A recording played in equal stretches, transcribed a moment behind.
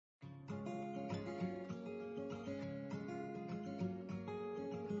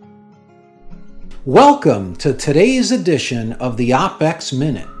Welcome to today's edition of the Opex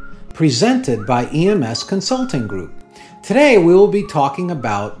Minute, presented by EMS Consulting Group. Today we will be talking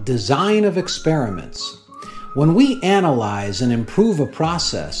about design of experiments. When we analyze and improve a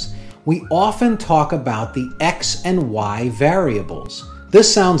process, we often talk about the X and Y variables.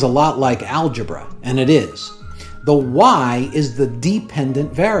 This sounds a lot like algebra, and it is. The Y is the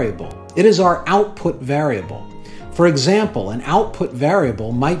dependent variable. It is our output variable. For example, an output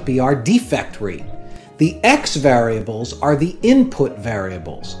variable might be our defect rate. The X variables are the input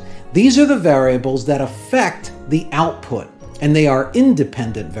variables. These are the variables that affect the output, and they are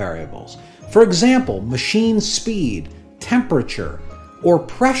independent variables. For example, machine speed, temperature, or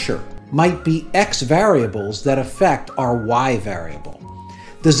pressure might be X variables that affect our Y variable.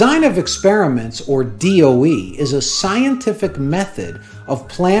 Design of experiments, or DOE, is a scientific method of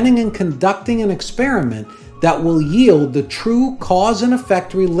planning and conducting an experiment that will yield the true cause and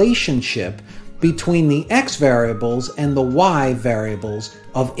effect relationship between the X variables and the Y variables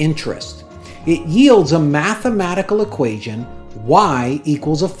of interest. It yields a mathematical equation, Y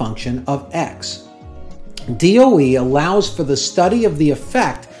equals a function of X. DOE allows for the study of the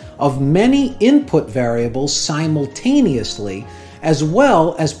effect of many input variables simultaneously, as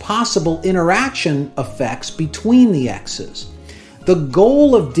well as possible interaction effects between the X's. The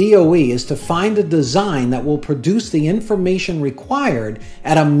goal of DOE is to find a design that will produce the information required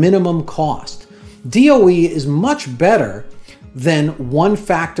at a minimum cost. DOE is much better than one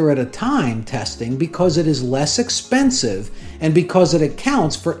factor at a time testing because it is less expensive and because it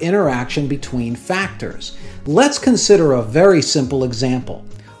accounts for interaction between factors. Let's consider a very simple example.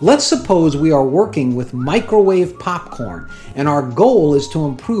 Let's suppose we are working with microwave popcorn and our goal is to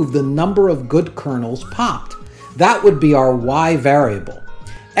improve the number of good kernels popped. That would be our Y variable.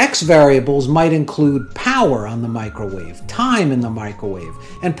 X variables might include power on the microwave, time in the microwave,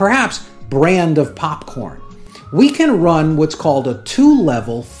 and perhaps brand of popcorn. We can run what's called a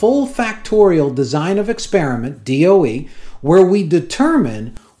two-level full factorial design of experiment, DOE, where we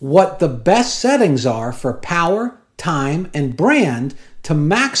determine what the best settings are for power, time, and brand to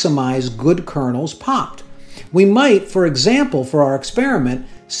maximize good kernels popped. We might, for example, for our experiment,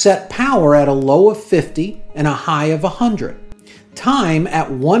 set power at a low of 50 and a high of 100. Time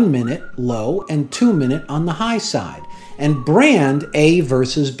at 1 minute low and 2 minute on the high side, and brand A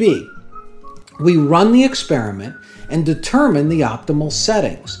versus B. We run the experiment and determine the optimal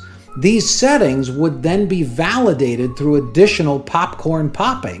settings. These settings would then be validated through additional popcorn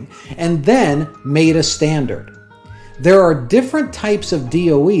popping and then made a standard. There are different types of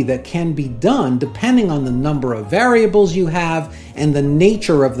DOE that can be done depending on the number of variables you have and the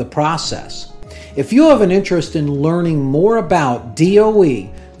nature of the process. If you have an interest in learning more about DOE,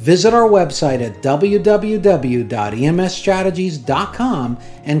 visit our website at www.emsstrategies.com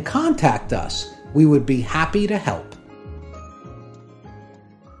and contact us. We would be happy to help.